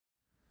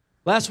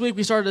Last week,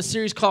 we started a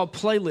series called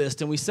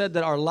Playlist, and we said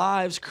that our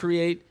lives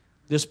create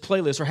this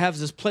playlist, or have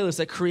this playlist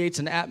that creates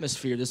an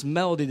atmosphere, this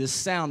melody, this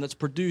sound that's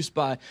produced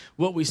by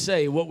what we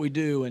say, what we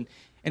do. And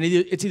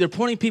it's either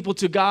pointing people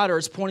to God or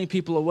it's pointing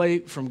people away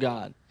from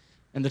God.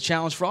 And the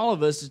challenge for all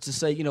of us is to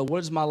say, what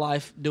is my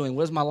life doing?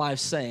 What is my life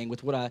saying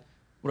with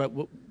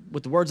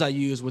with the words I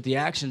use, with the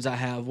actions I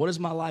have? What is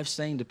my life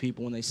saying to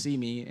people when they see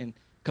me and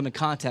come in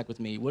contact with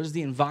me? What is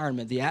the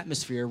environment, the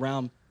atmosphere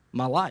around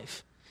my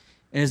life?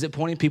 And is it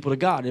pointing people to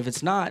God? If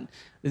it's not,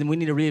 then we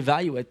need to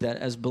reevaluate that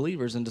as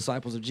believers and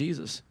disciples of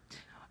Jesus.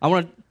 I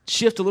want to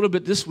shift a little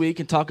bit this week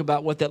and talk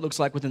about what that looks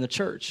like within the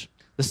church,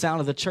 the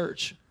sound of the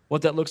church,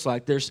 what that looks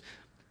like.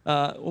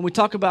 When we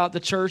talk about the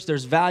church,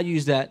 there's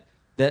values that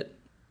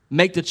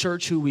make the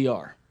church who we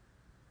are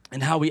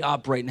and how we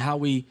operate and how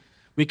we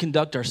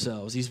conduct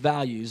ourselves, these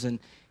values. And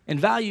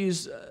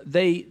values,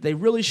 they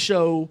really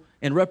show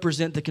and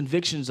represent the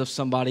convictions of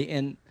somebody.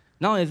 And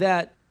not only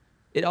that,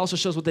 it also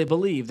shows what they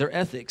believe, their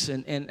ethics,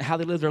 and how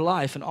they live their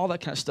life, and all that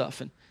kind of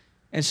stuff.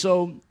 And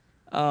so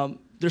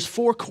there's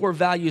 4 core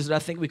values that I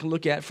think we can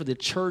look at for the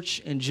church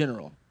in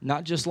general,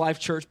 not just Life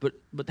Church,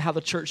 but how the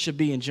church should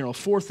be in general.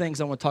 4 things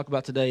I want to talk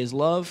about today is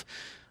love,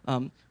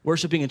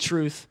 worshiping in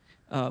truth,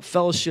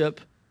 fellowship,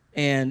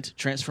 and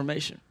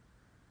transformation.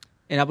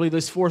 And I believe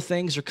those 4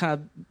 things are kind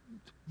of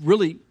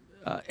really,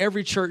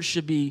 every church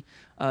should be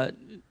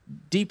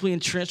deeply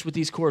entrenched with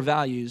these core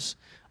values.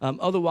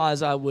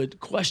 Otherwise, I would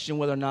question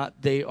whether or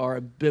not they are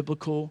a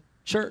biblical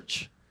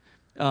church.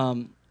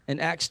 And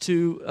Acts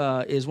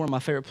 2 is one of my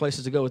favorite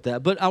places to go with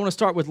that. But I want to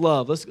start with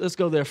love. Let's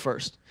go there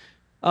first.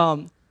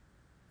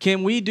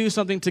 Can we do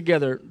something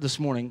together this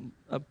morning?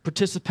 A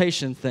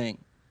participation thing.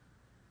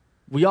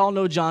 We all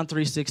know John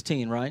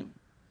 3:16, right?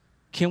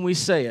 Can we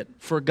say it?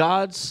 For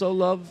God so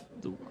loved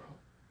the world.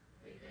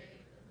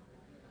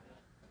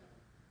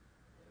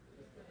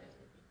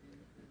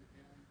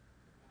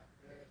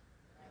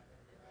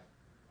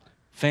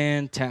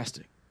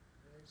 Fantastic.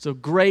 So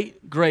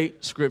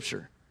great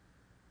scripture.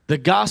 The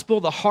gospel,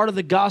 the heart of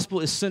the gospel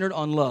is centered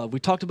on love. We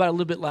talked about it a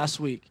little bit last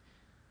week.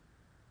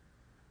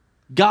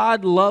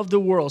 God loved the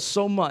world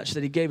so much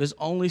that he gave his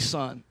only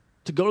son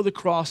to go to the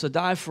cross, to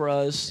die for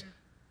us,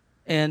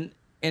 and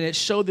it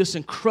showed this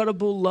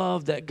incredible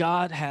love that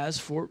God has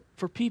for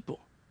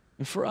people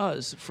and for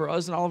us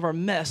and all of our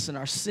mess and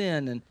our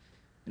sin and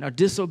our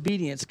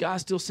disobedience. God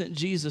still sent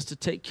Jesus to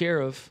take care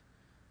of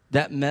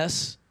that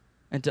mess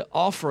and to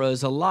offer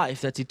us a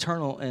life that's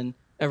eternal and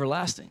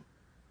everlasting.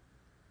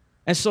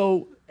 And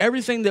so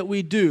everything that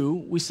we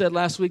do, we said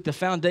last week, the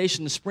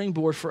foundation, the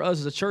springboard for us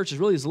as a church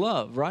is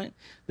love, right?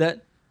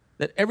 That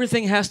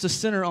everything has to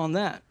center on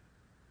that.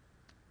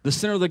 The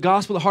center of the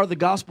gospel, the heart of the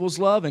gospel is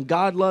love, and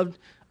God loved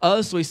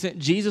us, so he sent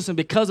Jesus, and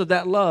because of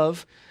that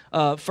love,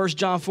 1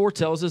 John 4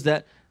 tells us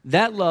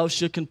that love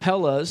should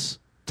compel us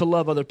to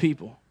love other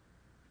people.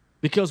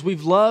 Because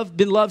we've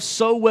been loved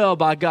so well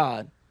by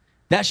God,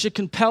 that should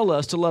compel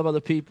us to love other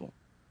people.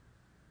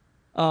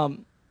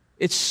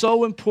 It's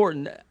so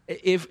important.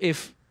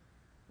 If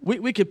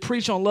we could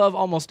preach on love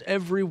almost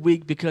every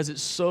week because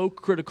it's so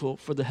critical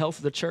for the health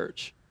of the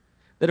church,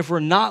 that if we're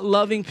not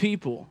loving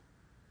people,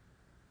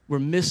 we're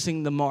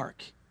missing the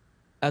mark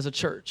as a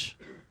church.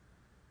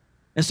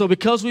 And so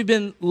because we've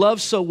been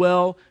loved so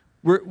well,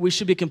 we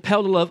should be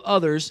compelled to love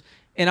others.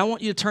 And I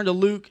want you to turn to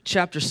Luke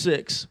chapter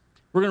 6.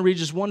 We're going to read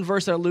just one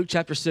verse out of Luke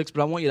chapter 6,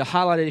 but I want you to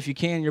highlight it if you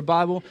can in your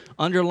Bible,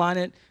 underline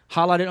it,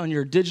 highlight it on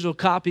your digital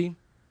copy,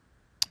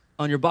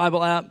 on your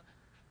Bible app.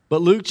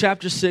 But Luke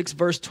chapter 6,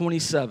 verse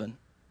 27.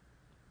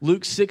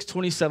 Luke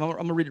 6:27. I'm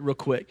going to read it real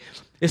quick.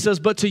 It says,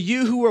 "But to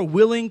you who are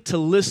willing to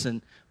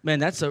listen," man,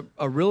 that's a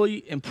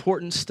really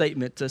important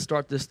statement to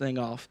start this thing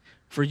off.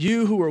 "For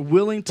you who are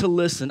willing to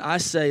listen, I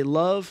say,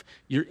 love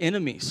your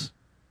enemies.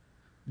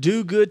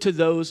 Do good to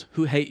those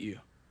who hate you."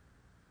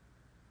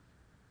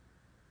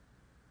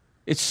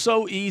 It's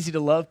so easy to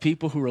love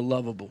people who are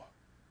lovable.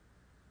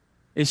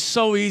 It's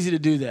so easy to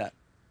do that.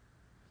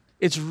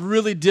 It's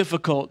really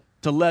difficult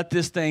to let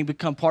this thing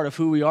become part of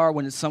who we are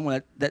when it's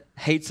someone that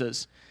hates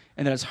us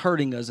and that is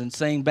hurting us and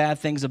saying bad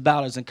things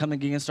about us and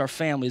coming against our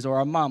families or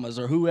our mamas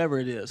or whoever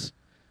it is.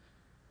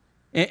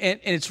 And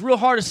it's real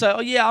hard to say,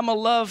 oh, yeah, I'm going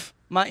to love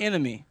my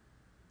enemy.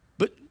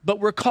 But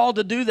we're called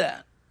to do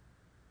that.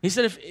 He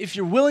said, if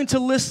you're willing to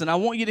listen, I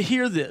want you to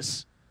hear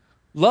this.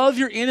 Love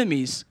your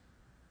enemies.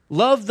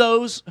 Love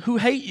those who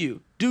hate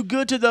you. Do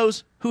good to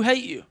those who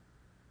hate you.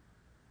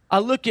 I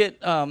look at,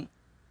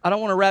 I don't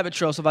want to rabbit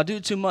trail, so if I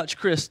do too much,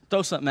 Chris,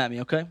 throw something at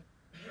me, okay?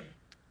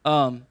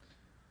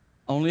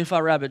 Only if I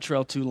rabbit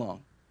trail too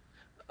long.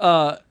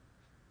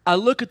 I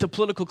look at the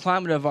political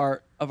climate of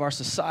our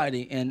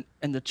society and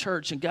the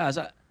church, and guys,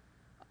 I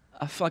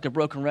feel like a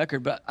broken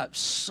record, but I'm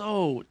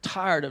so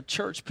tired of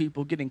church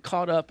people getting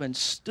caught up in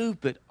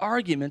stupid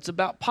arguments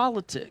about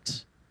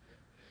politics.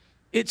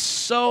 It's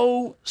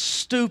so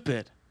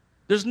stupid.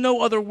 There's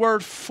no other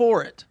word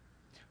for it.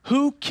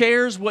 Who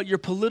cares what your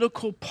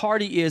political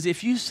party is?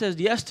 If you said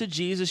yes to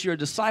Jesus, you're a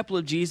disciple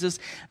of Jesus,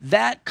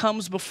 that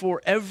comes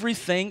before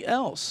everything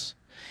else.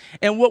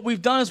 And what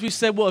we've done is we've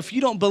said, well, if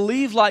you don't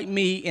believe like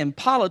me in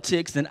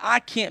politics, then I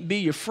can't be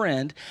your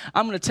friend.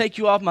 I'm going to take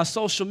you off my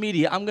social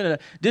media. I'm going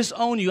to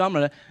disown you. I'm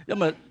going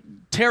to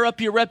tear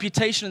up your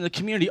reputation in the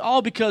community,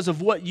 all because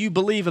of what you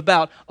believe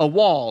about a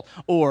wall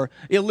or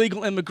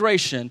illegal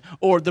immigration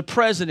or the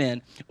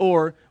president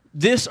or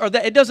this or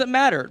that. It doesn't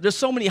matter. There's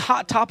so many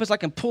hot topics I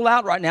can pull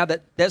out right now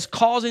that's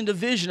causing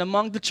division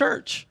among the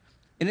church.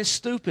 And it's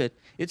stupid.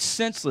 It's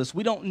senseless.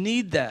 We don't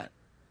need that.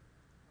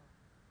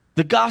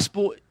 The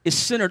gospel is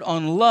centered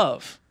on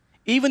love.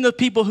 Even the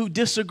people who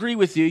disagree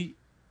with you,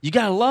 you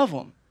got to love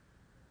them.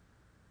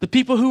 The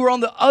people who are on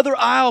the other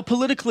aisle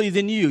politically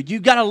than you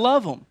got to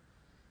love them.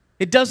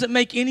 It doesn't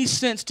make any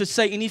sense to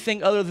say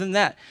anything other than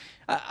that.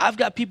 I've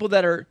got people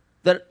that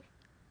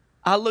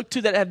I look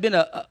to that have been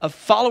a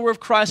follower of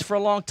Christ for a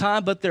long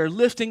time, but they're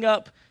lifting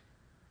up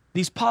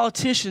these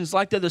politicians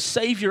like they're the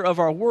savior of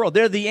our world.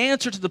 They're the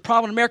answer to the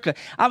problem in America.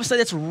 I would say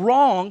that's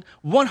wrong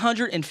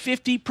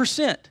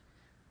 150%.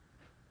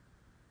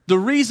 The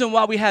reason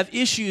why we have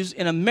issues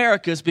in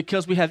America is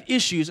because we have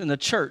issues in the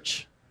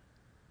church.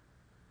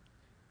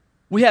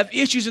 We have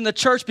issues in the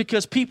church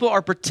because people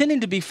are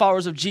pretending to be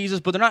followers of Jesus,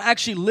 but they're not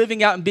actually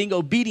living out and being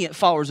obedient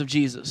followers of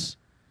Jesus.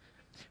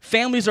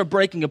 Families are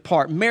breaking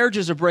apart.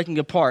 Marriages are breaking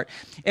apart.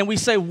 And we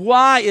say,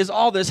 why is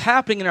all this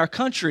happening in our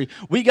country?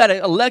 We got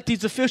to elect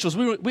these officials.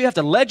 We have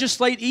to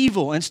legislate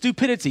evil and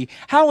stupidity.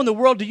 How in the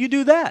world do you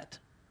do that?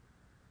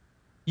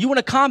 You want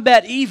to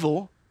combat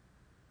evil,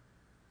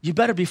 you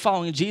better be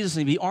following Jesus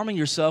and be arming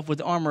yourself with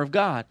the armor of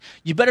God.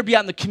 You better be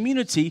out in the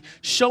community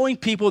showing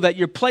people that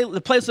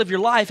the place of your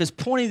life is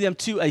pointing them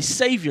to a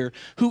Savior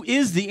who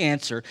is the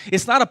answer.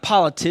 It's not a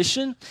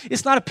politician.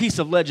 It's not a piece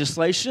of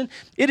legislation.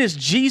 It is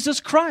Jesus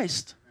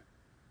Christ.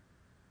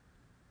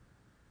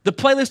 The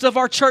playlist of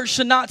our church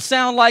should not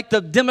sound like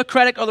the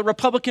Democratic or the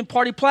Republican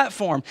Party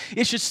platform.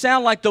 It should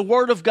sound like the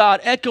Word of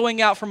God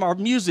echoing out from our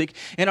music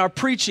and our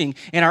preaching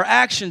and our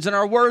actions and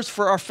our words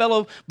for our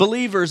fellow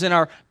believers and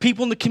our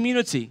people in the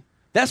community.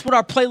 That's what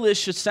our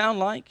playlist should sound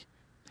like.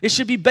 It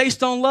should be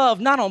based on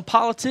love, not on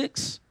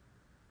politics.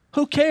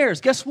 Who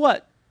cares? Guess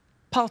what?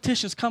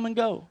 Politicians come and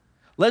go.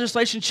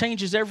 Legislation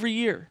changes every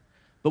year.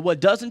 But what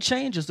doesn't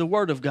change is the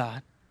Word of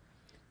God.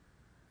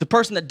 The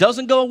person that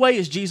doesn't go away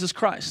is Jesus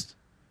Christ.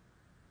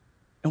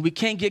 And we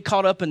can't get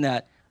caught up in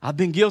that. I've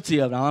been guilty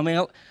of it. I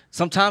mean,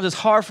 sometimes it's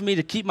hard for me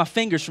to keep my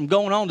fingers from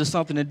going on to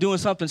something and doing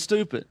something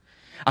stupid.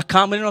 I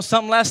commented on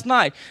something last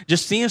night,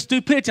 just seeing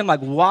stupidity. I'm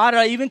like, why did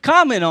I even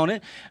comment on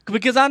it?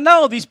 Because I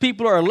know these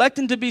people are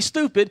electing to be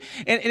stupid,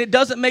 and it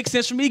doesn't make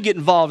sense for me to get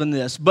involved in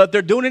this. But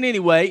they're doing it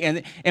anyway,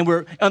 and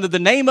we're under the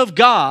name of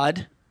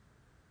God.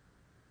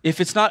 If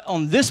it's not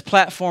on this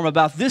platform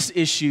about this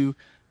issue,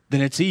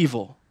 then it's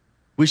evil.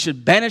 We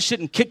should banish it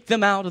and kick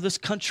them out of this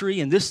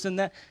country and this and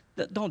that.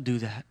 Don't do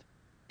that.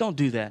 Don't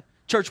do that.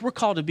 Church, we're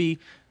called to be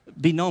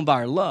known by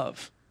our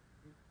love.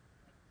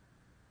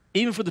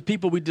 Even for the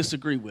people we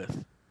disagree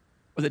with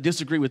or that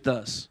disagree with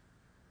us.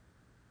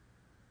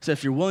 So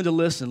if you're willing to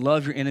listen,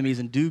 love your enemies,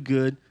 and do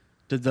good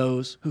to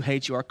those who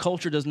hate you. Our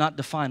culture does not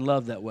define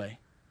love that way.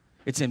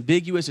 It's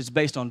ambiguous. It's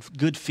based on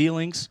good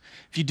feelings.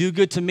 If you do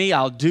good to me,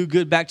 I'll do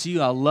good back to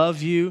you. I'll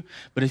love you.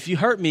 But if you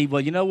hurt me,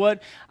 well, you know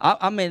what?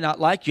 I may not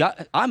like you.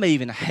 I may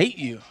even hate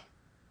you.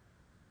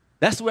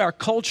 That's the way our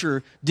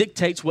culture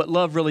dictates what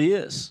love really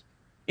is.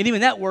 And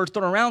even that word's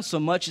thrown around so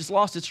much, it's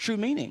lost its true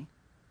meaning.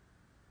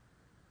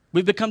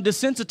 We've become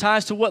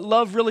desensitized to what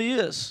love really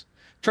is.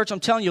 Church, I'm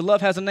telling you,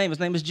 love has a name.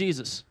 His name is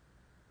Jesus.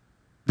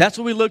 That's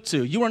what we look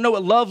to. You want to know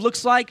what love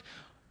looks like?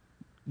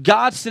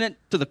 God sent it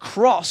to the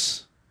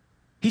cross.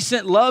 He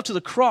sent love to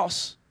the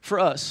cross for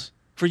us,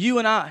 for you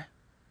and I.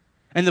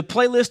 And the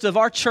playlist of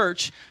our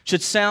church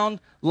should sound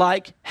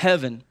like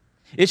heaven.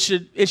 It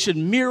should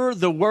mirror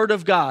the Word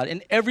of God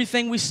in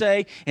everything we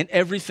say and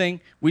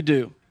everything we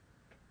do.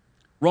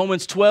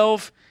 Romans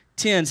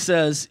 12:10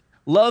 says,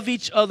 love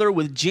each other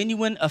with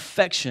genuine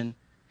affection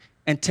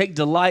and take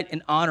delight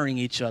in honoring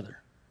each other.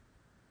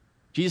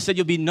 Jesus said,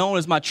 you'll be known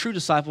as my true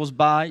disciples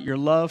by your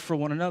love for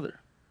one another.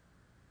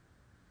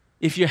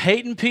 If you're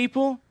hating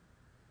people,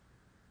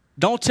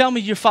 don't tell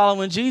me you're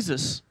following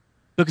Jesus,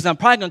 because I'm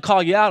probably going to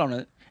call you out on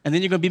it, and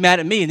then you're going to be mad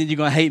at me, and then you're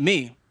going to hate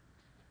me.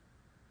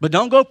 But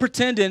don't go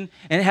pretending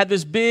and have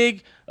this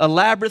big,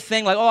 elaborate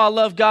thing like, oh, I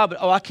love God, but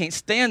oh, I can't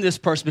stand this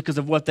person because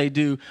of what they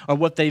do or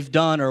what they've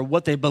done or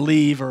what they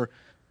believe or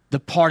the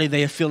party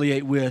they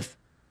affiliate with.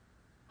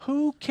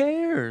 Who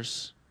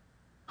cares?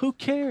 Who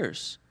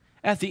cares?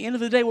 At the end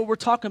of the day, what we're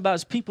talking about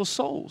is people's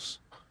souls.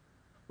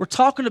 We're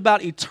talking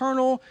about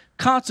eternal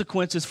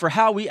consequences for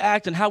how we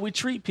act and how we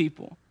treat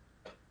people.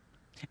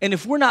 And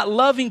if we're not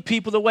loving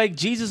people the way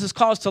Jesus has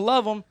called us to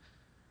love them,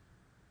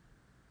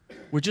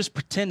 we're just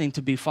pretending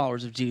to be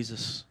followers of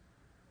Jesus,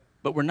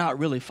 but we're not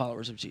really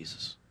followers of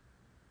Jesus.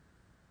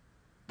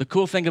 The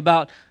cool thing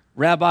about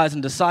rabbis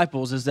and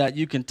disciples is that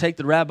you can take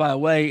the rabbi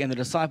away and the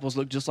disciples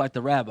look just like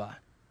the rabbi.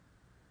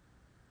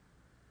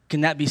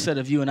 Can that be said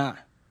of you and I?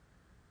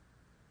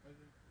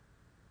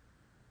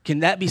 Can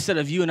that be said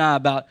of you and I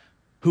about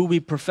who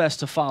we profess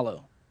to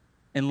follow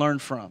and learn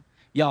from?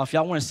 Y'all, if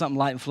y'all wanted something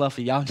light and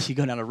fluffy, y'all need to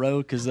go down the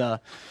road because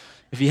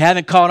if you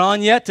haven't caught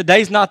on yet,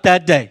 today's not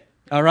that day,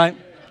 all right?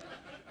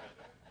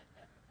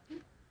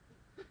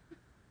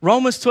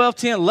 Romans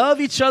 12:10, love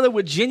each other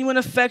with genuine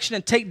affection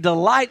and take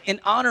delight in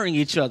honoring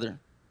each other.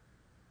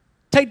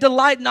 Take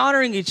delight in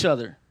honoring each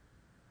other.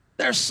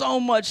 There's so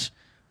much,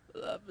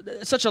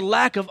 such a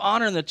lack of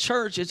honor in the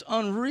church, it's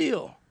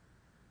unreal.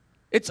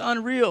 It's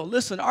unreal.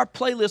 Listen, our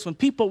playlist, when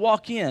people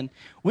walk in,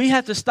 we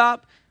have to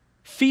stop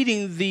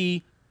feeding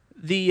the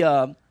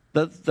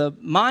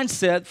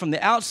mindset from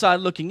the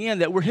outside looking in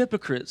that we're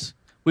hypocrites.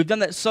 We've done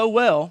that so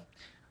well.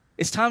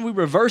 It's time we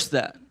reverse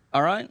that,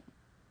 all right?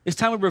 It's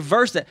time we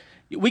reverse that.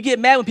 We get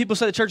mad when people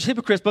say the church is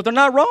hypocrites, but they're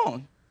not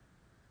wrong.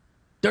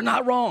 They're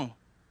not wrong.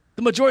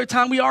 The majority of the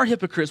time we are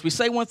hypocrites. We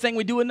say one thing,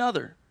 we do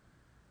another.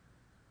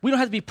 We don't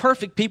have to be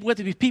perfect people. We have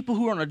to be people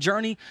who are on a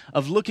journey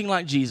of looking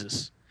like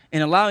Jesus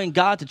and allowing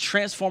God to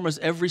transform us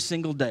every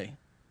single day.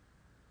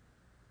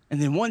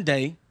 And then one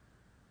day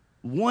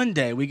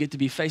we get to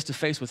be face to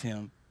face with him.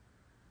 And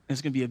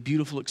it's going to be a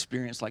beautiful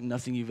experience like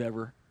nothing you've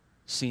ever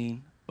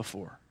seen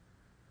before.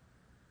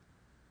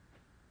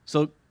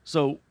 So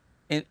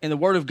in the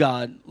Word of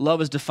God,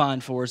 love is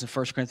defined for us in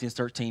 1 Corinthians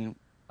 13.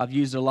 I've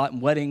used it a lot in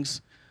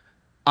weddings.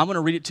 I'm going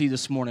to read it to you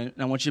this morning,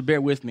 and I want you to bear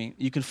with me.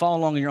 You can follow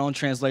along in your own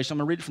translation. I'm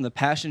going to read it from the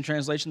Passion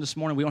Translation this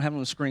morning. We don't have it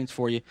on the screens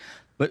for you.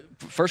 But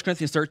 1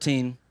 Corinthians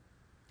 13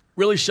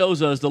 really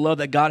shows us the love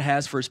that God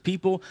has for his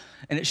people,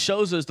 and it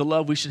shows us the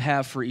love we should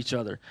have for each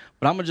other.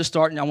 But I'm going to just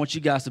start, and I want you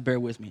guys to bear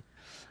with me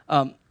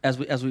as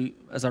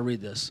I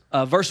read this.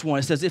 Verse 1,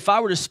 it says, if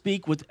I were to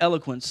speak with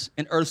eloquence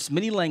in earth's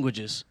many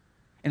languages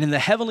and in the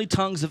heavenly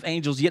tongues of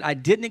angels, yet I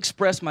didn't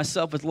express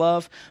myself with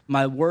love,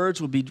 my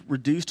words would be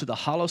reduced to the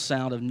hollow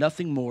sound of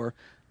nothing more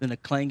than a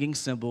clanging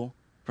cymbal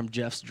from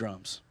Jeff's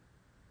drums.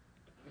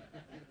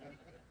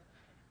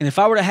 And if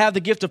I were to have the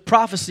gift of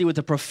prophecy with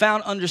a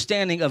profound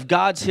understanding of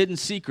God's hidden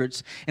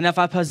secrets, and if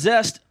I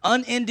possessed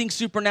unending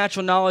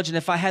supernatural knowledge, and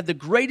if I had the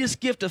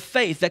greatest gift of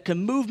faith that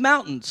can move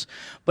mountains,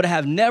 but I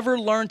have never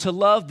learned to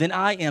love, then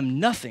I am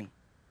nothing.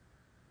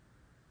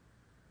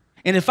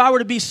 And if I were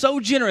to be so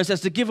generous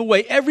as to give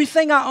away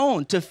everything I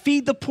own, to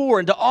feed the poor,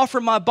 and to offer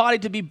my body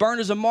to be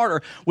burned as a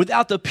martyr,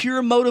 without the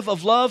pure motive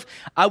of love,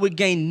 I would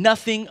gain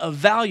nothing of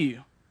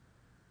value.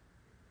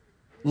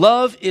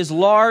 Love is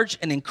large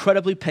and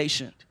incredibly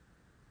patient.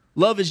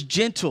 Love is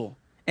gentle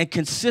and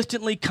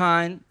consistently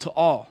kind to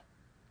all.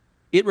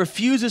 It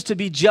refuses to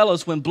be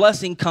jealous when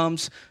blessing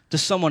comes to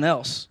someone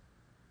else.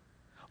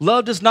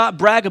 Love does not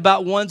brag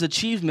about one's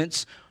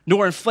achievements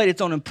nor inflate its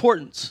own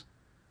importance.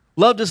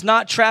 Love does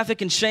not traffic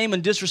in shame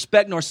and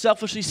disrespect nor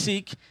selfishly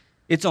seek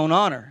its own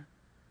honor.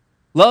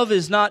 Love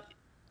is not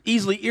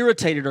easily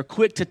irritated or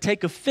quick to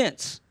take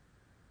offense.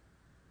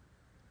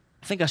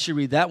 I think I should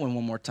read that one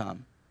more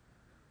time.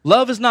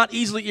 Love is not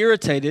easily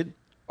irritated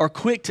or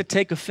quick to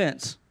take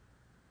offense.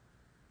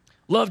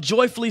 Love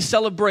joyfully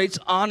celebrates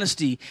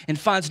honesty and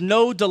finds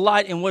no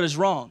delight in what is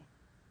wrong.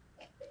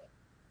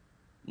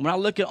 When I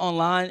look at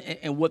online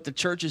and what the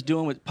church is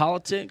doing with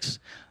politics,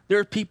 there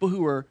are people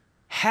who are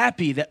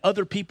happy that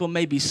other people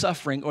may be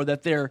suffering or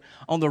that they're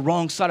on the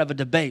wrong side of a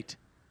debate.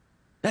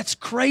 That's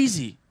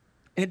crazy,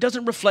 and it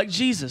doesn't reflect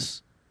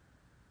Jesus.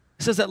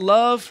 It says that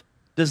love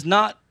does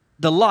not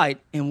delight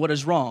in what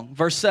is wrong.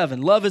 Verse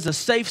 7, love is a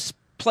safe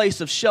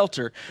place of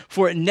shelter,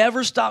 for it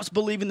never stops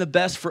believing the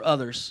best for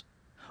others.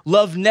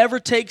 Love never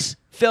takes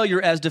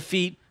failure as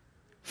defeat,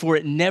 for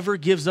it never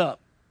gives up.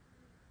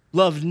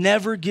 Love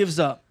never gives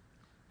up.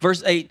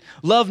 Verse 8,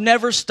 love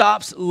never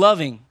stops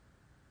loving.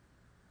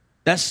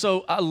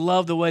 I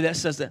love the way that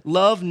says that.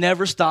 Love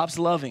never stops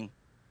loving.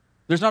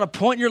 There's not a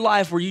point in your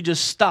life where you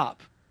just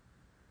stop.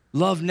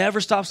 Love never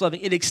stops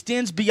loving. It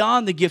extends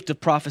beyond the gift of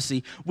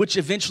prophecy, which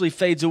eventually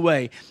fades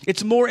away.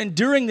 It's more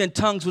enduring than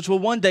tongues, which will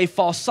one day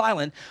fall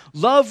silent.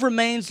 Love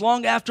remains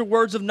long after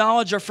words of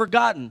knowledge are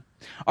forgotten.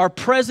 Our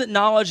present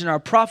knowledge and our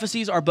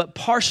prophecies are but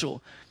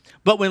partial.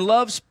 But when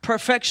love's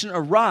perfection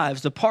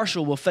arrives, the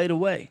partial will fade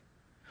away.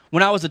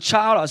 When I was a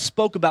child, I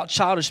spoke about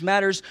childish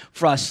matters,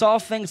 for I saw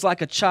things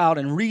like a child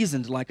and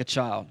reasoned like a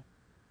child.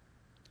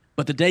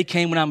 But the day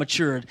came when I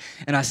matured,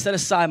 and I set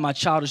aside my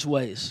childish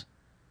ways.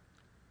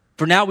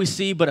 For now we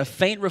see but a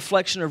faint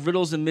reflection of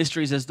riddles and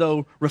mysteries as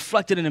though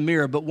reflected in a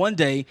mirror, but one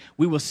day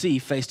we will see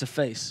face to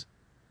face.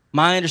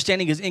 My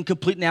understanding is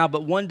incomplete now,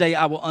 but one day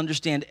I will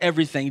understand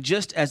everything,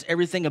 just as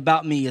everything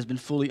about me has been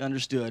fully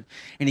understood.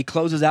 And he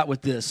closes out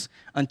with this.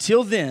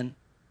 Until then,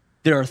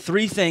 there are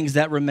three things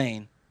that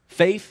remain: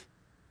 faith,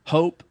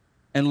 hope,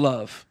 and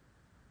love.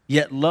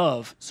 Yet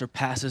love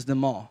surpasses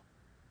them all.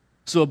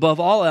 So above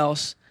all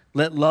else,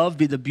 let love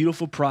be the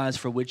beautiful prize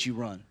for which you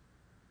run.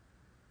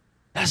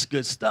 That's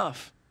good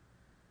stuff.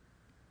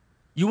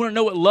 You want to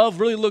know what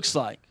love really looks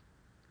like?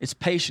 It's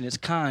patient, it's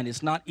kind,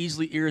 it's not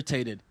easily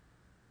irritated.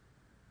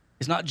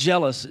 It's not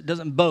jealous, it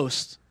doesn't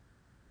boast.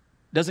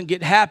 It doesn't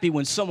get happy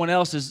when someone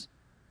else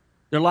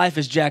their life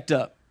is jacked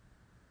up.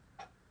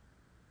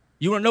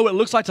 You want to know what it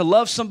looks like to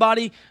love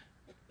somebody?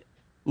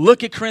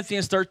 Look at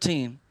Corinthians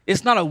 13.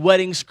 It's not a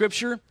wedding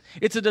scripture.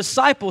 It's a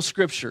disciple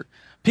scripture.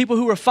 People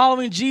who are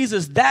following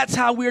Jesus, that's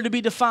how we're to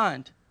be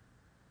defined.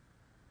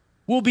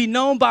 We'll be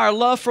known by our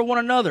love for one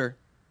another,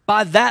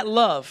 by that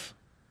love,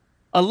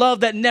 a love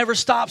that never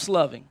stops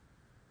loving.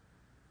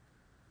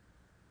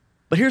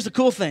 But here's the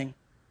cool thing.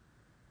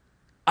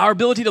 Our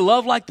ability to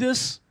love like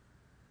this,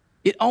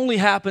 it only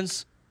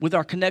happens with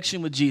our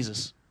connection with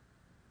Jesus.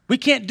 We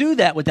can't do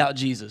that without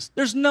Jesus.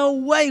 There's no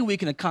way we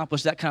can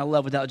accomplish that kind of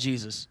love without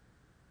Jesus.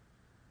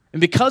 And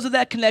because of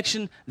that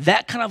connection,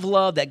 that kind of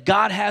love that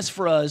God has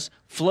for us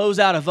flows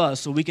out of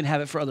us so we can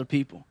have it for other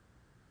people.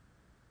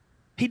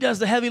 He does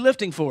the heavy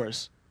lifting for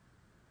us.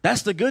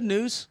 That's the good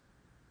news.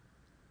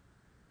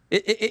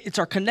 It's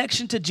our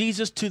connection to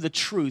Jesus, to the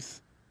truth.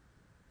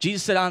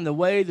 Jesus said, I'm the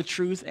way, the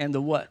truth, and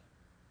the what?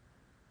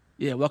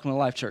 Yeah, welcome to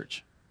Life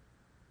Church.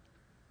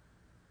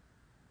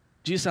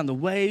 Jesus said, I'm the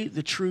way,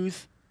 the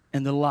truth,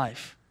 and the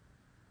life.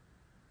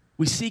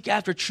 We seek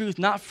after truth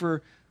not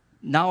for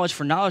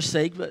knowledge's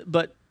sake,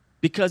 but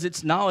because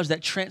it's knowledge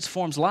that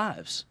transforms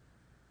lives.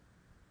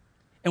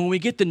 And when we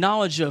get the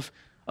knowledge of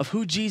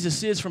who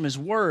Jesus is from his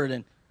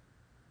word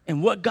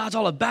and what God's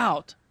all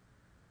about,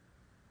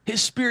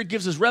 his Spirit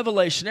gives us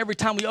revelation every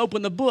time we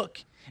open the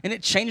book, and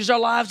it changes our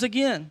lives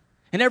again.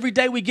 And every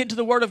day we get into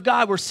the Word of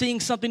God, we're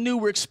seeing something new,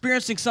 we're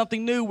experiencing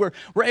something new,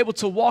 we're able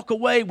to walk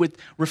away with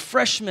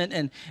refreshment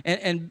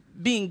and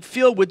being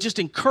filled with just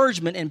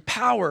encouragement and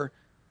power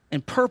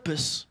and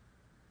purpose.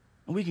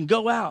 And we can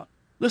go out.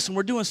 Listen,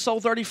 we're doing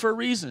Soul 30 for a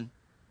reason.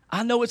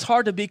 I know it's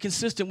hard to be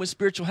consistent with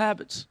spiritual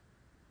habits.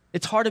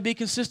 It's hard to be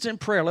consistent in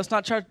prayer. Let's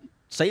not try to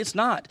say it's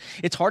not.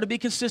 It's hard to be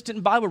consistent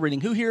in Bible reading.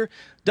 Who here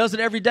does it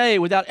every day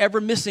without ever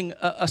missing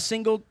a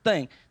single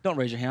thing? Don't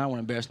raise your hand. I don't want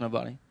to embarrass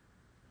nobody.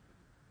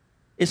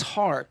 It's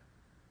hard.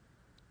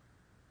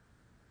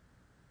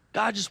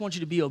 God just wants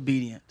you to be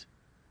obedient.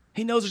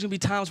 He knows there's going to be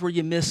times where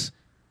you miss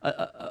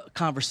a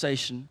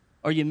conversation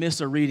or you miss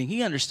a reading.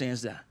 He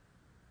understands that.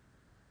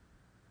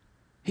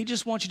 He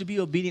just wants you to be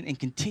obedient and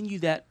continue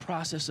that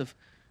process of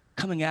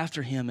coming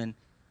after him and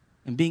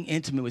being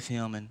intimate with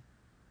him. And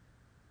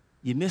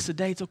you miss a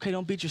day, it's okay.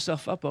 Don't beat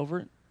yourself up over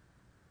it.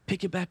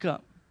 Pick it back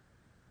up.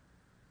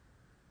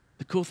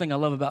 The cool thing I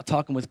love about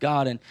talking with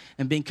God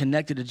and being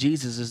connected to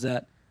Jesus is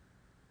that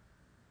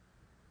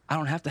I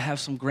don't have to have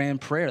some grand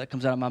prayer that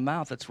comes out of my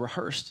mouth that's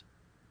rehearsed.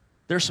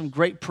 There's some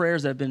great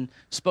prayers that have been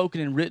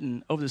spoken and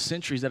written over the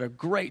centuries that are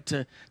great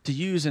to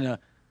use in a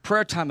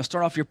prayer time, to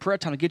start off your prayer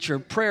time, to get your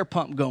prayer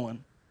pump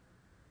going.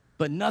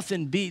 But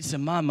nothing beats,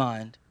 in my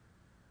mind,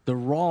 the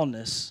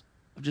rawness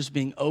of just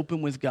being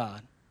open with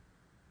God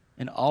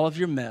in all of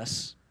your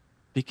mess,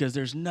 because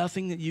there's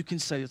nothing that you can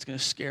say that's going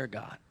to scare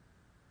God.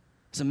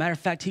 As a matter of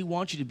fact, he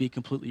wants you to be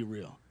completely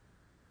real.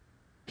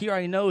 He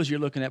already knows you're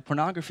looking at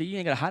pornography. You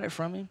ain't got to hide it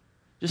from him.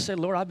 Just say,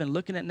 Lord, I've been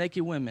looking at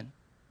naked women.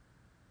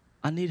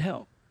 I need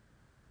help.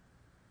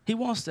 He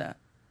wants that.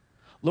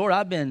 Lord,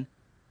 I've been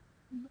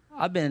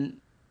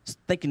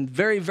thinking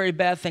very, very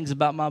bad things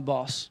about my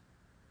boss.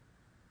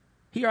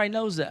 He already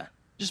knows that.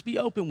 Just be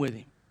open with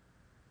him.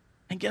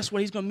 And guess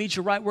what? He's going to meet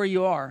you right where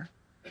you are.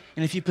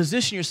 And if you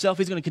position yourself,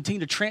 he's going to continue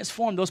to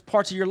transform those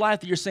parts of your life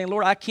that you're saying,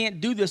 Lord, I can't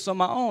do this on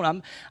my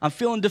own. I'm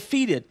feeling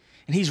defeated.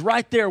 And he's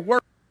right there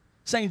working,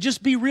 saying,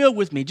 just be real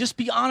with me. Just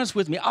be honest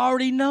with me. I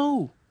already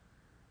know.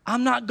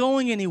 I'm not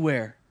going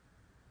anywhere.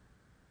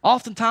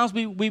 Oftentimes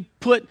we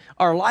put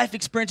our life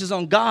experiences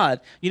on God.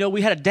 You know,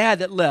 we had a dad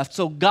that left,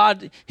 so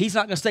God, he's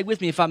not going to stay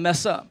with me if I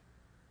mess up.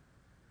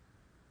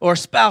 Or a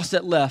spouse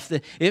that left.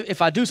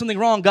 If I do something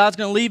wrong, God's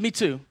going to leave me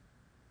too.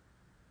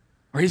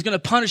 Or he's going to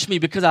punish me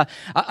because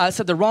I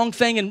said the wrong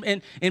thing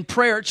in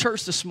prayer at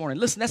church this morning.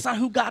 Listen, that's not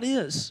who God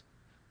is.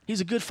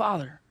 He's a good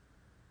father.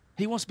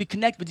 He wants to be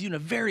connected with you in a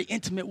very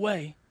intimate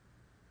way.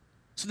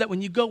 So that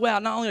when you go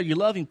out, not only are you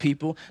loving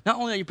people, not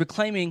only are you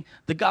proclaiming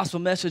the gospel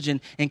message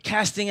and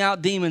casting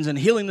out demons and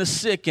healing the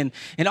sick and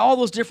all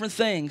those different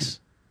things,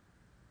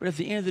 but at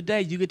the end of the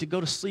day, you get to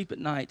go to sleep at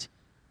night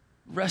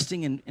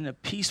resting in a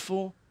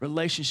peaceful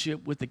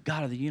relationship with the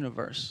God of the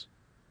universe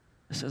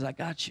that says, I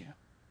got you.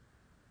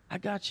 I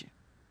got you.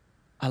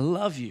 I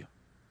love you.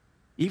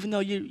 Even though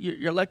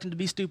you're electing to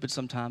be stupid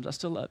sometimes, I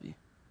still love you.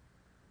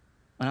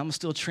 And I'm going to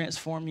still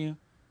transform you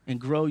and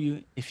grow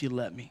you if you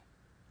let me.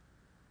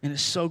 And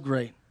it's so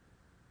great.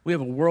 We have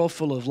a world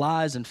full of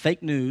lies and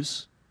fake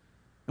news.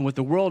 And what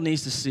the world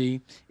needs to see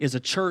is a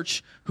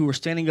church who are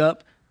standing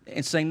up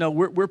and saying, no,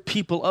 we're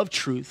people of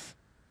truth.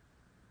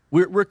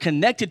 We're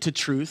connected to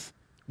truth.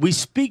 We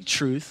speak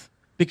truth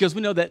because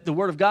we know that the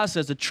Word of God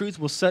says the truth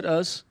will set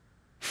us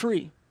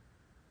free.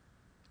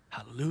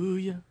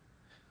 Hallelujah.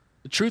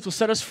 The truth will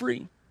set us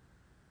free.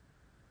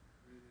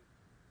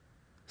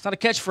 It's not a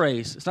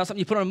catchphrase. It's not something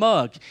you put on a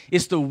mug.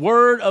 It's the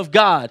Word of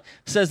God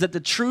says that the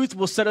truth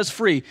will set us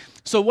free.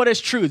 So what is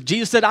truth?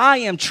 Jesus said, I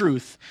am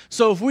truth.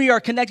 So if we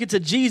are connected to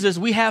Jesus,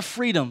 we have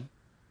freedom.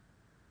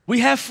 We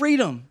have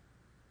freedom.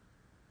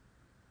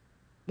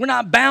 We're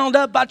not bound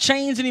up by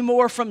chains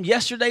anymore from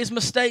yesterday's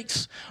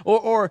mistakes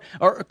or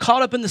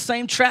caught up in the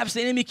same traps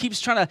the enemy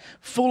keeps trying to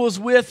fool us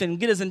with and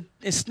get us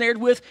ensnared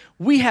with.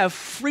 We have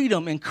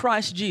freedom in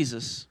Christ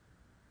Jesus.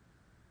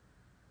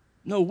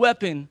 No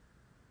weapon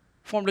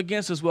formed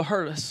against us will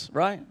hurt us,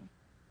 right?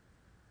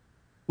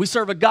 We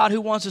serve a God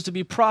who wants us to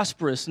be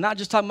prosperous, not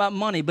just talking about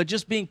money, but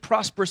just being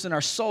prosperous in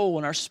our soul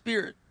and our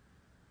spirit.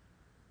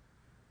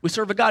 We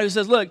serve a God who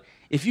says, look,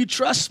 if you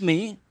trust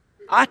me,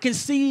 I can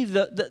see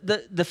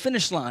the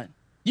finish line.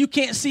 You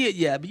can't see it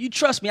yet, but you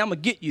trust me, I'm going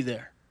to get you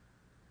there.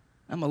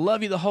 I'm going to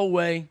love you the whole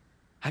way.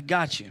 I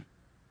got you.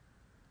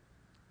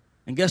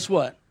 And guess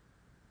what?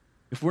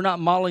 If we're not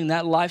modeling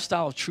that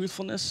lifestyle of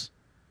truthfulness,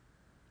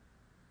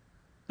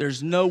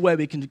 there's no way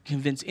we can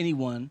convince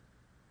anyone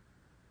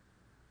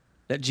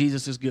that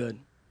Jesus is good,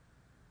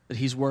 that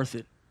he's worth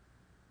it,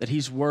 that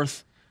he's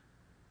worth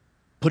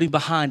putting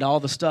behind all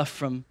the stuff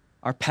from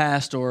our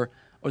past or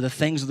the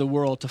things of the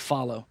world to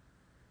follow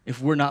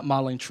if we're not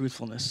modeling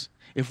truthfulness,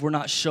 if we're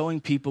not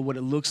showing people what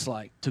it looks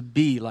like to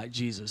be like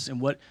Jesus and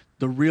what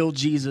the real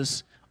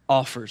Jesus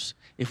offers.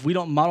 If we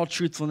don't model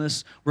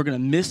truthfulness, we're going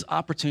to miss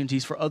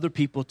opportunities for other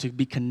people to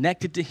be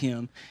connected to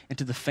him and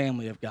to the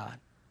family of God.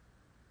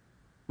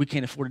 We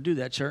can't afford to do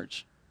that,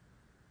 church.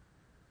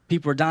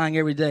 People are dying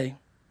every day.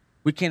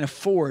 We can't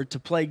afford to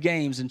play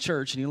games in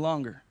church any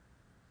longer.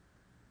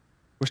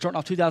 We're starting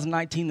off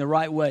 2019 the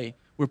right way.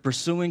 We're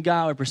pursuing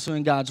God. We're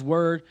pursuing God's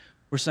word.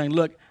 We're saying,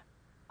 look,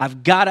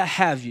 I've got to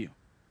have you.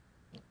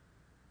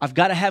 I've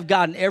got to have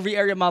God in every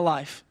area of my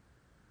life.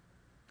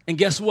 And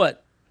guess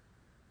what?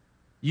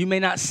 You may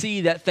not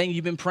see that thing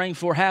you've been praying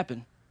for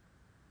happen.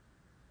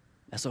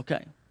 That's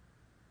okay.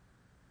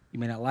 You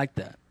may not like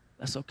that.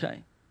 That's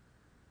okay.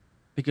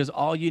 Because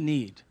all you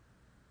need,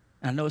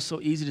 and I know it's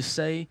so easy to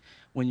say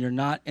when you're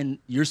not in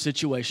your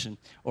situation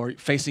or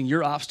facing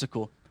your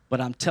obstacle, but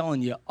I'm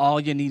telling you, all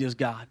you need is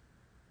God.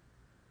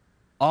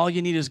 All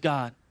you need is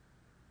God.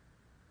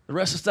 The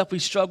rest of the stuff we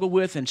struggle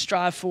with and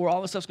strive for,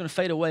 all this stuff's going to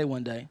fade away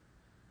one day.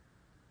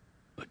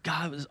 But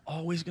God is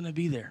always going to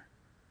be there.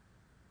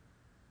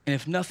 And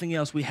if nothing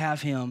else, we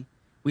have him.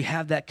 We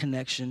have that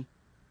connection.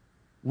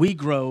 We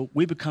grow,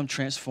 we become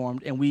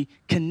transformed, and we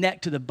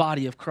connect to the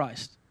body of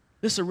Christ.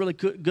 This is a really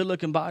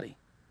good-looking body.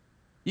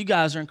 You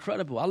guys are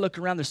incredible. I look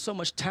around, there's so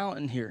much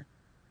talent in here.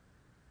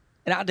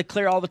 And I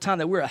declare all the time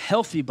that we're a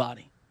healthy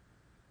body.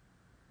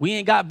 We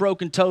ain't got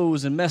broken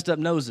toes and messed up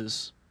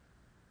noses.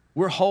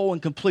 We're whole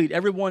and complete.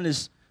 Everyone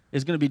is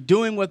going to be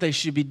doing what they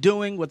should be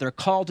doing, what they're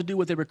called to do,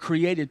 what they were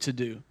created to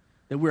do.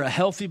 That we're a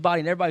healthy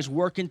body and everybody's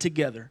working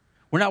together.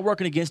 We're not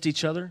working against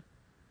each other.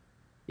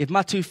 If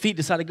my 2 feet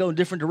decide to go in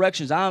different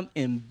directions, I'm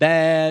in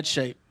bad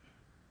shape.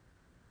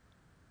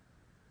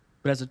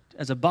 But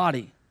as a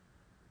body,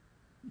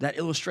 that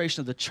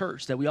illustration of the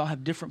church, that we all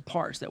have different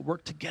parts that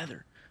work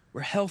together.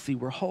 We're healthy,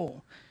 we're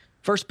whole.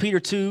 1 Peter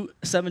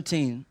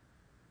 2:17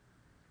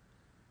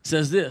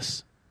 says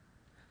this: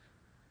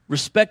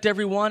 respect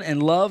everyone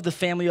and love the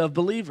family of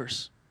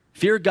believers.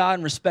 Fear God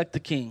and respect the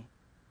king.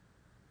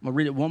 I'm going to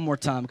read it one more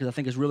time because I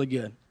think it's really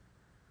good.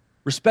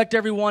 Respect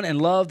everyone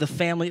and love the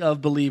family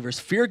of believers.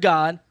 Fear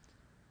God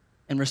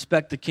and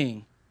respect the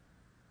king,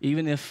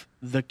 even if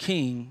the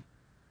king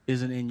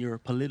isn't in your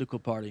political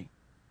party.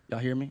 Y'all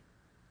hear me?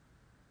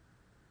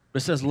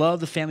 But it says love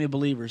the family of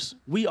believers.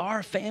 We are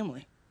a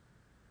family.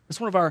 It's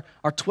one of our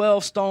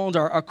 12 stones,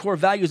 our core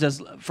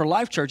values for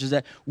Life Church is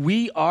that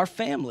we are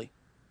family.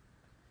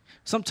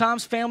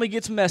 Sometimes family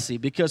gets messy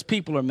because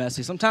people are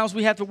messy. Sometimes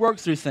we have to work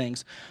through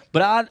things.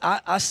 But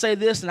I say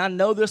this, and I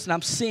know this, and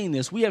I'm seeing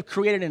this. We have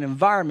created an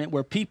environment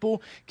where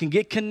people can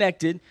get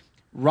connected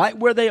right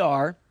where they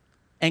are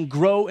and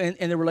grow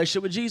in their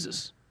relationship with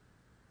Jesus.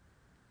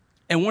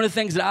 And one of the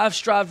things that I've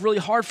strived really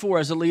hard for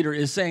as a leader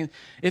is saying,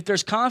 if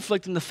there's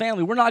conflict in the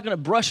family, we're not going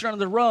to brush it under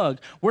the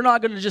rug. We're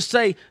not going to just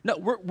say, no,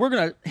 we're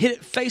going to hit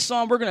it face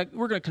on. We're going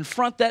to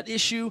confront that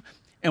issue,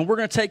 and we're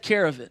going to take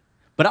care of it.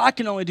 But I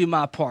can only do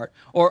my part.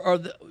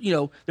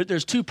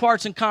 There's 2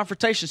 parts in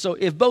confrontation. So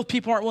if both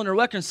people aren't willing to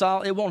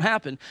reconcile, it won't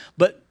happen.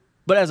 But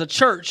as a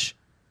church,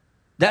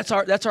 that's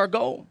our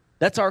goal.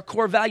 That's our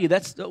core value.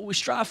 That's what we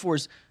strive for.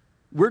 Is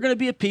we're going to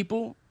be a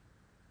people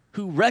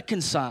who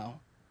reconcile,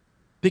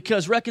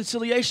 because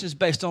reconciliation is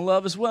based on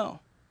love as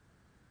well.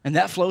 And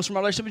that flows from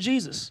our relationship with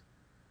Jesus.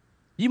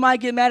 You might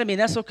get mad at me, and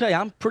that's okay.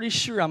 I'm pretty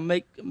sure I'll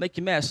make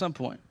you mad at some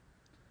point.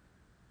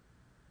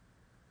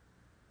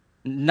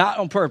 Not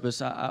on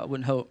purpose, I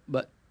wouldn't hope.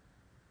 But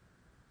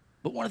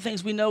one of the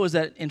things we know is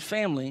that in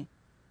family,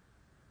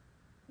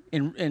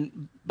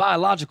 in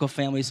biological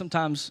family,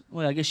 sometimes,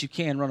 well, I guess you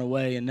can run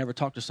away and never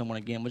talk to someone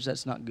again, which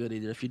that's not good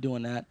either. If you're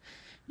doing that,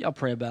 y'all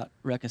pray about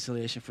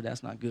reconciliation, for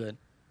that's not good.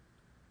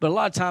 But a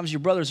lot of times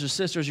your brothers or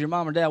sisters, your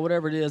mom or dad,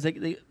 whatever it is,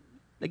 they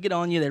get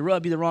on you, they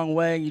rub you the wrong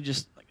way, and you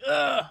just like,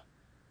 ugh.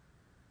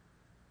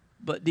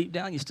 But deep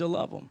down, you still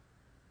love them.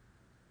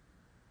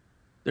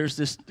 There's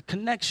this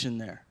connection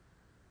there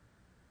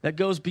that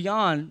goes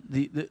beyond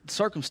the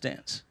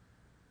circumstance.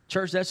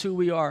 Church, that's who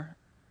we are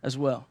as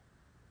well.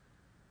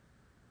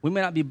 We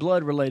may not be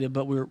blood related,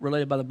 but we're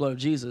related by the blood of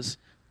Jesus.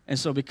 And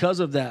so because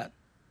of that,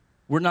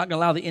 we're not going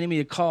to allow the enemy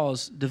to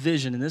cause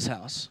division in this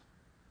house.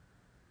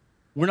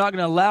 We're not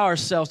going to allow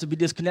ourselves to be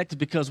disconnected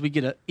because we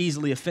get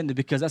easily offended,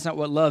 because that's not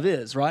what love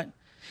is, right?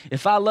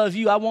 If I love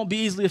you, I won't be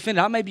easily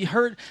offended. I may be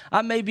hurt,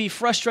 I may be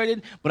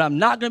frustrated, but I'm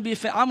not going to be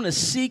offended. I'm going to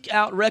seek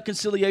out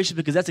reconciliation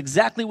because that's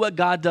exactly what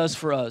God does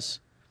for us.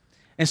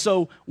 And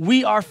so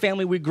we are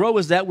family. We grow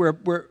as that.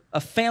 We're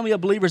a family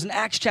of believers. In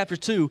Acts chapter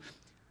 2,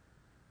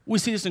 we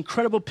see this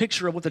incredible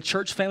picture of what the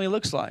church family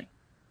looks like.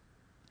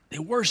 They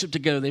worship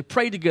together. They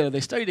pray together. They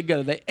study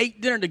together. They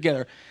ate dinner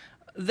together.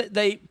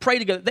 They prayed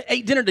together. They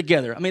ate dinner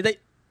together. I mean,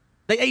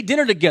 they ate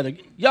dinner together.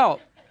 Y'all,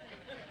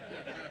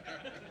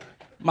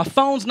 my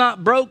phone's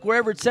not broke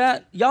wherever it's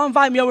at. Y'all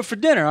invite me over for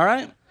dinner, all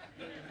right?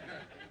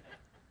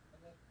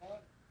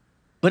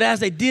 But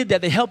as they did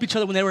that, they helped each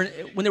other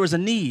when there was a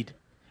need.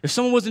 If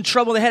someone was in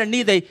trouble, they had a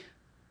need,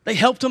 they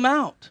helped them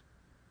out.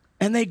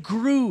 And they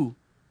grew.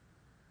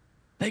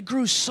 They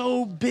grew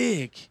so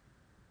big.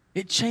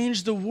 It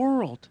changed the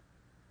world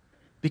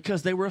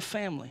because they were a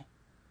family.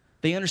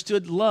 They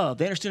understood love.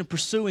 They understood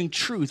pursuing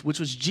truth, which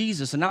was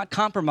Jesus, and not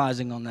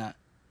compromising on that.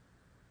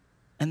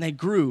 And they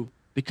grew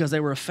because they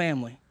were a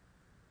family.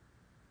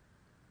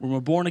 When we're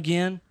born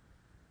again,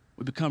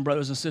 we become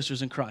brothers and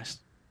sisters in Christ.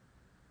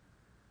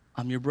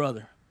 I'm your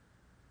brother.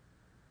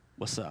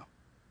 What's up?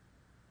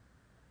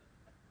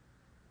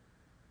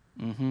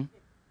 One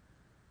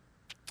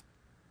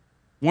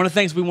of the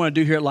things we want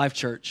to do here at Life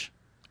Church,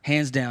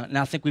 hands down, and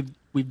I think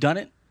we've done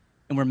it,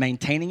 and we're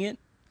maintaining it,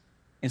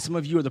 and some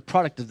of you are the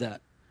product of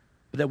that,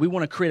 but that we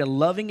want to create a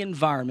loving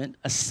environment,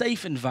 a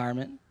safe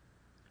environment,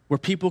 where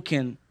people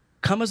can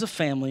come as a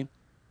family,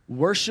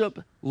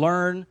 worship,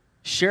 learn,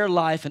 share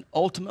life, and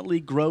ultimately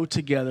grow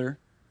together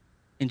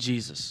in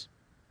Jesus.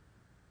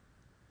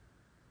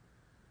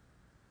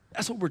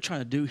 That's what we're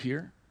trying to do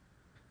here.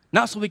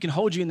 Not so we can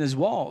hold you in these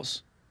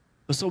walls,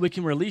 but so we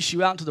can release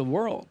you out into the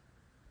world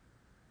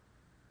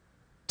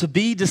to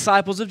be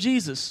disciples of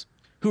Jesus,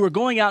 who are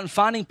going out and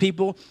finding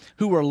people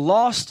who are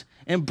lost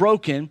and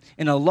broken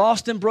in a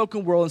lost and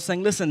broken world and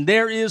saying, listen,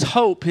 there is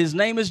hope. His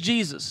name is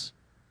Jesus.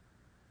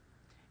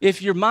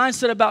 If your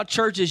mindset about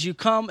church is you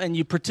come and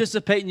you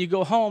participate and you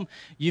go home,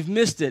 you've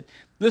missed it.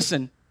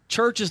 Listen,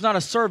 church is not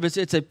a service,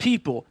 it's a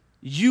people.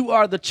 You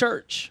are the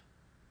church.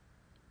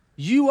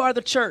 You are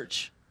the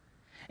church.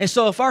 And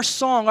so if our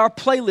song, our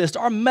playlist,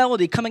 our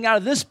melody coming out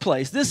of this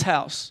place, this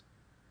house,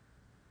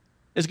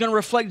 is going to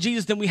reflect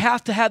Jesus, then we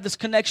have to have this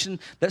connection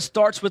that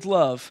starts with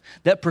love,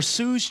 that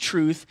pursues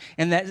truth,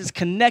 and that is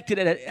connected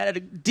at a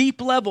deep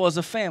level as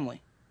a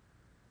family.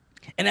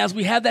 And as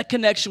we have that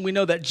connection, we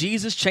know that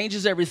Jesus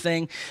changes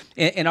everything,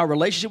 and our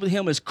relationship with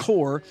him is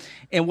core.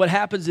 And what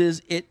happens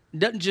is it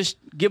doesn't just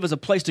give us a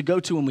place to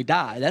go to when we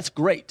die. That's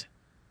great.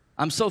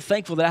 I'm so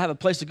thankful that I have a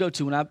place to go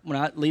to when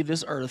I leave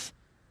this earth,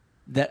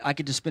 that I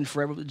could just spend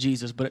forever with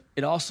Jesus. But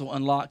it also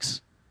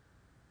unlocks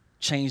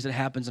change that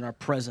happens in our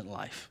present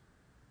life.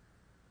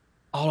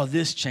 All of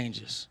this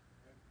changes.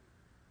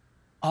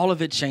 All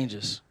of it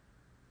changes.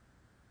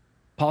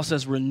 Paul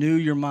says, renew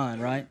your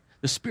mind, right?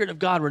 The Spirit of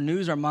God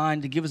renews our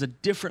mind to give us a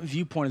different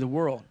viewpoint of the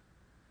world.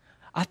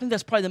 I think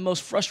that's probably the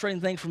most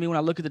frustrating thing for me when I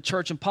look at the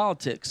church and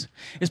politics.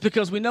 It's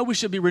because we know we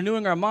should be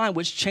renewing our mind,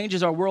 which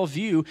changes our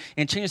worldview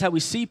and changes how we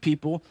see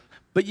people,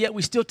 but yet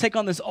we still take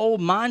on this old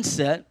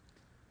mindset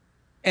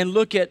and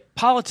look at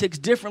politics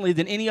differently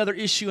than any other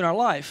issue in our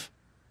life.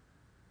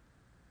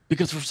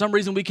 Because for some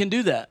reason we can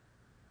do that.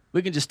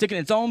 We can just stick it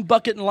in its own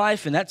bucket in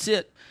life and that's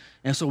it.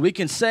 And so we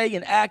can say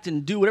and act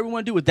and do whatever we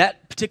want to do with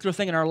that particular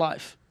thing in our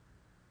life.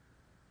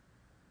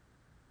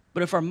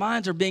 But if our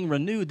minds are being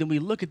renewed, then we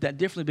look at that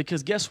differently,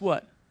 because guess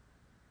what?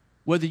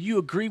 Whether you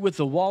agree with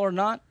the wall or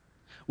not,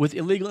 with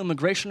illegal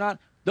immigration or not,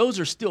 those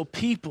are still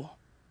people.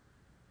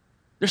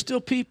 They're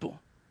still people.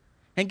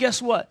 And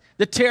guess what?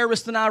 The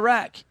terrorists in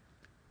Iraq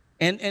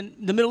and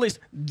the Middle East,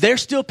 they're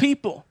still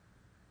people.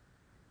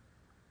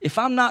 If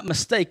I'm not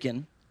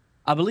mistaken,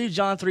 I believe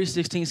John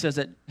 3:16 says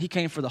that he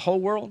came for the whole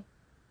world,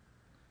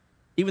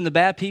 even the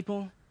bad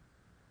people,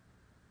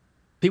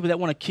 people that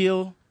want to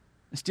kill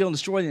and steal and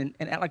destroy and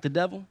act like the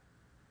devil.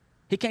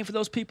 He came for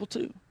those people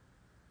too.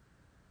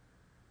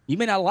 You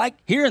may not like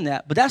hearing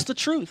that, but that's the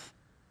truth.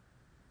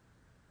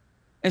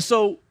 And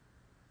so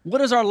what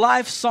does our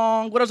life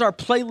song, what does our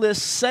playlist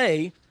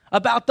say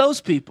about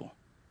those people?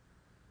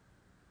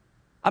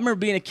 I remember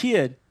being a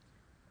kid,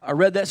 I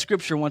read that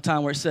scripture one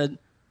time where it said,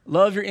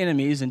 love your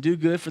enemies and do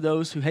good for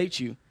those who hate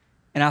you.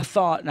 And I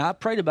thought, and I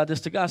prayed about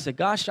this to God. I said,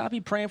 God, should I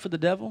be praying for the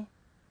devil?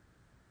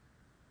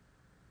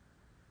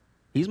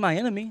 He's my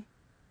enemy.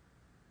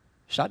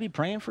 Should I be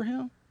praying for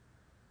him?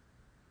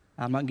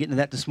 I'm not getting to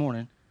that this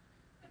morning.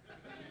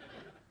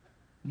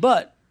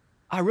 But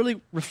I really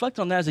reflect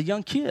on that as a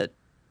young kid.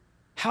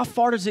 How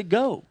far does it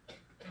go?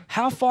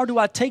 How far do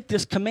I take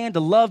this command to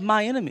love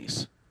my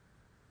enemies?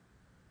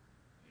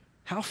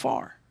 How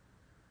far?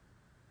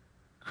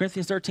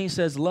 Corinthians 13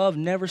 says, love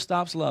never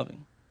stops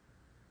loving.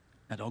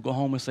 Now, don't go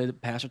home and say the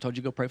pastor told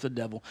you to go pray for the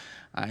devil.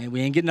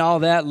 We ain't getting all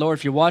that. Lord,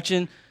 if you're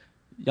watching,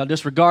 y'all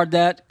disregard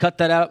that, cut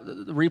that out,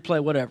 the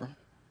replay, whatever.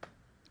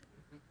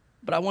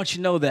 But I want you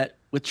to know that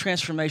with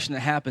transformation that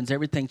happens,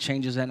 everything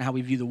changes in how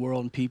we view the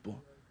world and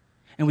people.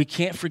 And we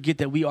can't forget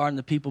that we are in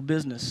the people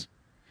business.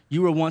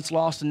 You were once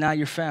lost and now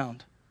you're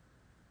found.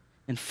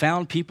 and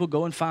found people,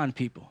 go and find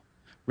people.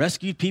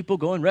 Rescued people,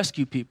 go and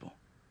rescue people.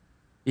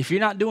 If you're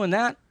not doing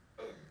that,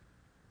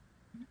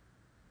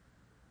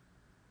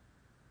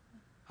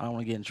 I don't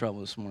want to get in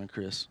trouble this morning,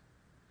 Chris.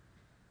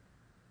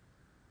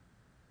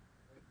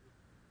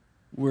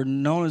 We're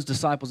known as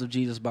disciples of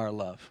Jesus by our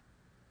love.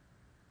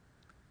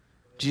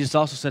 Jesus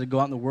also said to go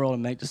out in the world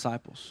and make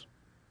disciples.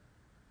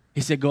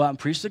 He said, go out and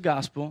preach the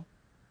gospel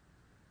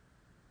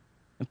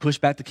and push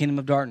back the kingdom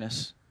of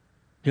darkness.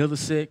 Heal the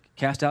sick,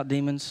 cast out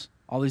demons,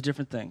 all these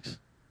different things.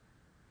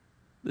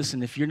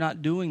 Listen, if you're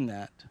not doing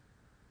that,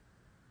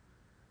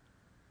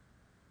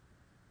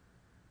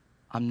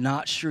 I'm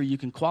not sure you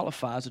can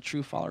qualify as a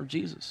true follower of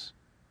Jesus.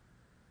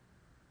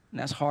 And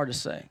that's hard to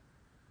say.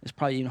 It's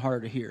probably even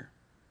harder to hear.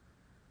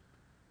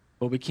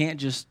 But we can't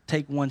just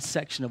take one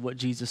section of what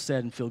Jesus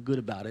said and feel good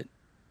about it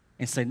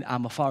and say,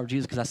 I'm a follower of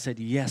Jesus because I said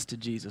yes to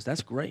Jesus.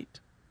 That's great.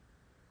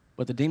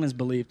 But the demons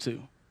believe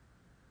too.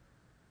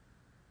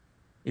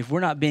 If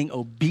we're not being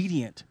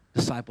obedient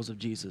disciples of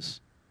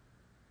Jesus,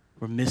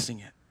 we're missing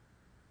it.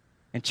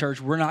 And church,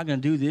 we're not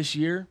going to do this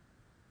year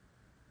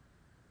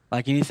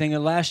like anything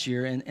in last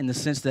year in the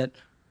sense that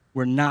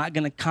we're not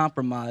going to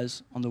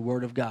compromise on the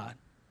Word of God.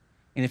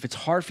 And if it's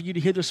hard for you to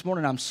hear this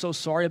morning, I'm so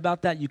sorry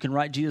about that. You can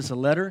write Jesus a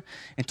letter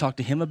and talk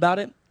to him about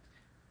it.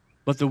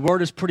 But the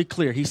Word is pretty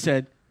clear. He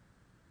said,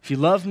 if you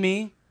love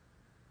me,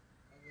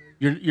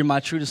 you're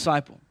my true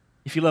disciple.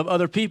 If you love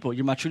other people,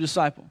 you're my true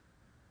disciple.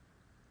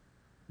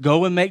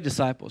 Go and make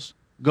disciples.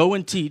 Go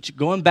and teach.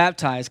 Go and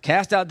baptize.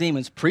 Cast out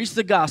demons. Preach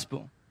the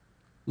gospel.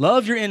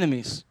 Love your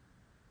enemies.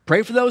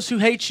 Pray for those who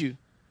hate you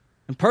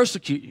and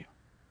persecute you.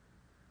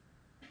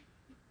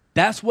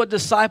 That's what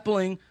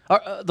discipling,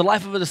 the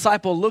life of a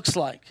disciple looks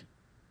like.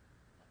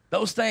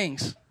 Those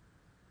things.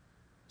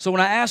 So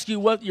when I ask you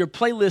what your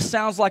playlist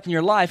sounds like in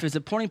your life, is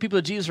it pointing people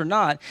to Jesus or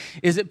not?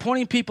 Is it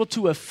pointing people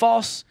to a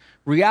false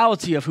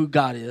reality of who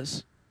God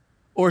is?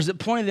 Or is it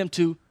pointing them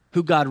to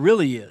who God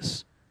really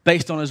is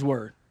based on his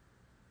word?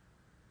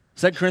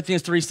 2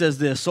 Corinthians 3 says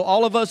this, so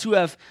all of us who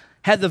have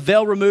had the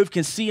veil removed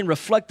can see and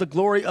reflect the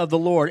glory of the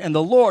Lord. And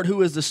the Lord,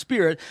 who is the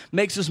Spirit,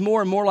 makes us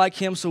more and more like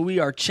him, so we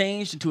are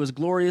changed into his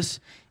glorious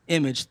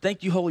image.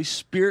 Thank you, Holy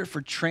Spirit,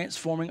 for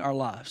transforming our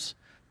lives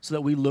so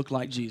that we look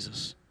like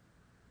Jesus.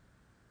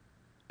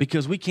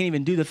 Because we can't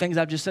even do the things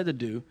I've just said to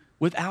do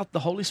without the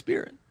Holy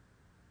Spirit.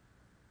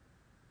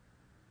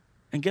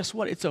 And guess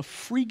what? It's a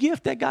free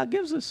gift that God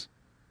gives us.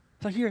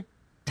 It's like, here,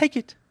 take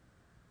it.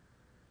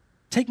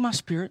 Take my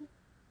Spirit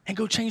and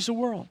go change the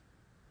world.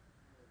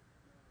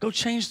 Go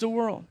change the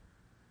world.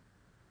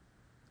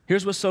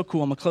 Here's what's so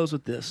cool. I'm going to close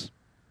with this.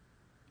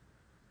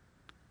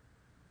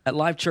 At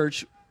Life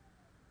Church,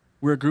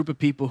 we're a group of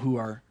people who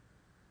are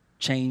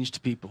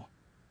changed people.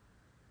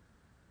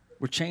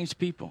 We're changed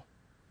people.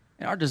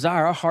 And our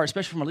desire, our heart,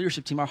 especially from our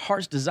leadership team, our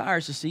heart's desire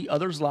is to see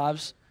others'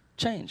 lives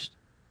changed.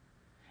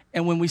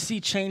 And when we see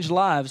changed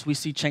lives, we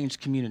see changed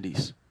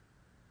communities.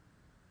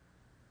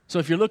 So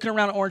if you're looking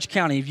around Orange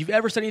County, if you've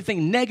ever said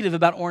anything negative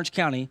about Orange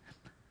County,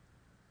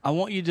 I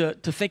want you to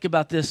think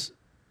about this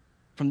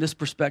from this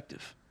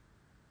perspective.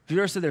 If you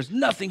ever said there's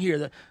nothing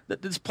here,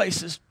 that this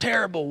place is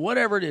terrible,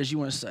 whatever it is you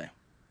want to say,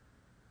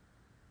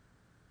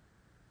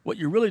 what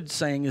you're really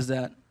saying is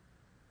that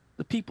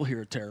the people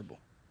here are terrible.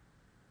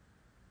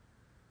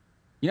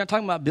 You're not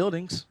talking about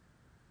buildings.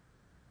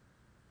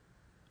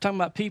 You're talking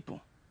about people.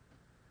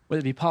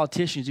 Whether it be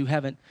politicians who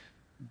haven't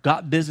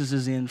got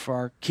businesses in for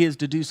our kids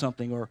to do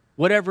something or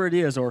whatever it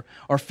is, or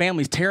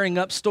families tearing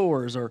up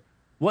stores or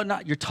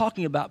whatnot. You're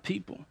talking about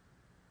people.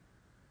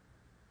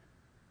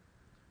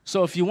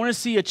 So if you want to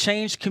see a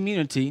changed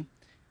community,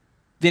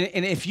 then,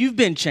 and if you've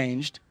been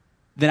changed,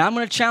 then I'm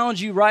going to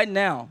challenge you right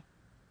now.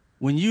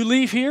 When you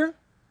leave here,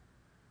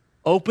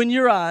 open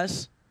your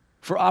eyes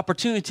for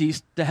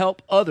opportunities to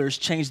help others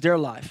change their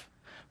life.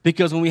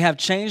 Because when we have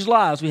changed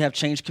lives, we have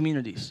changed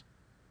communities.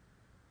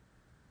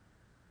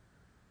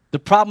 The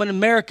problem in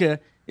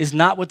America is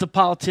not with the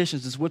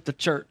politicians, it's with the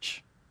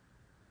church.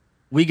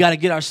 We got to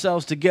get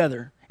ourselves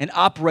together and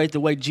operate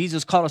the way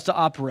Jesus called us to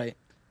operate.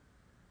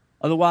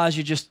 Otherwise,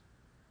 you're just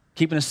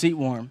keeping a seat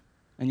warm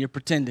and you're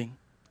pretending.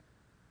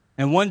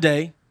 And one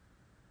day,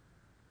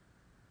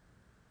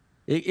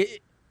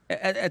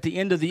 at the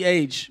end of the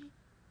age,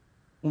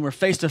 when we're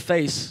face to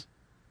face,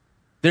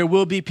 there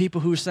will be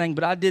people who are saying,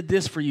 but I did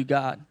this for you,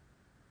 God.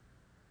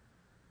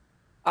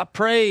 I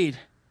prayed.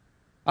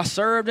 I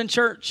served in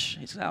church.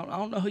 He said, I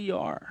don't know who you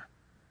are.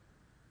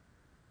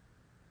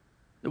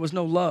 There was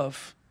no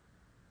love.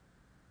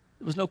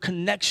 There was no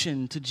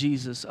connection to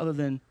Jesus other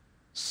than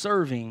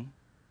serving.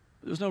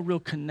 There was no real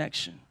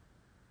connection.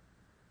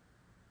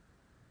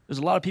 There's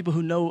a lot of people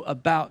who know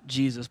about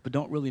Jesus but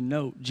don't really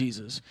know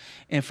Jesus.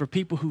 And for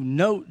people who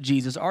know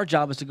Jesus, our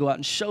job is to go out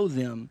and show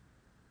them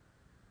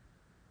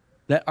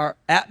that our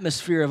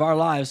atmosphere of our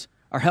lives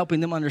are helping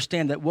them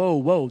understand that,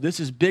 whoa, this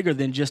is bigger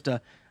than just an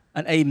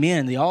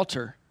amen, the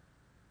altar.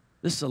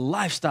 This is a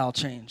lifestyle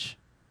change.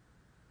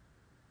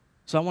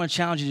 So I want to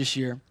challenge you this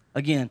year.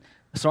 Again,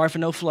 sorry for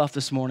no fluff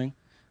this morning.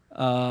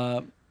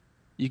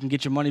 You can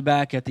get your money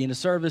back at the end of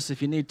service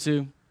if you need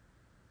to.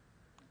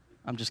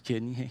 I'm just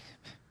kidding.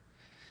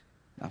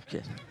 I'm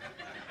kidding.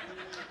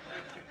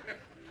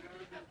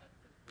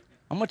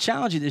 I'm going to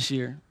challenge you this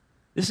year.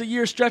 This is a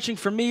year stretching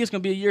for me. It's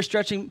going to be a year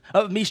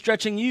of me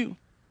stretching you.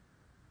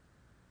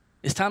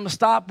 It's time to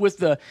stop with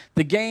the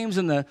games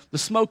and the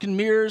smoke and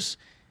mirrors.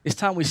 It's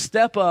time we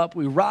step up,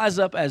 we rise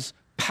up as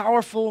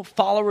powerful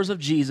followers of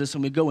Jesus,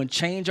 and we go and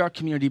change our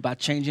community by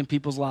changing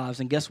people's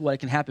lives. And guess what? It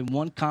can happen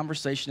one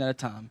conversation at a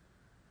time.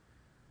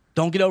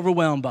 Don't get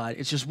overwhelmed by it.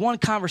 It's just one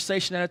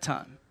conversation at a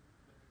time.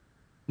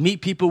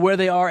 Meet people where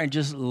they are and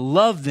just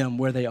love them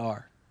where they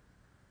are.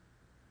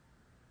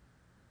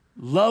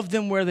 Love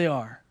them where they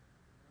are.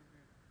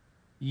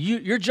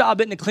 Your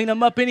job isn't to clean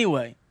them up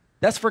anyway.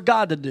 That's for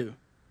God to do.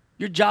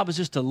 Your job is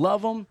just to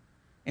love them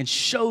and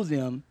show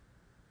them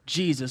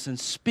Jesus and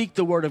speak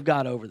the word of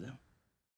God over them.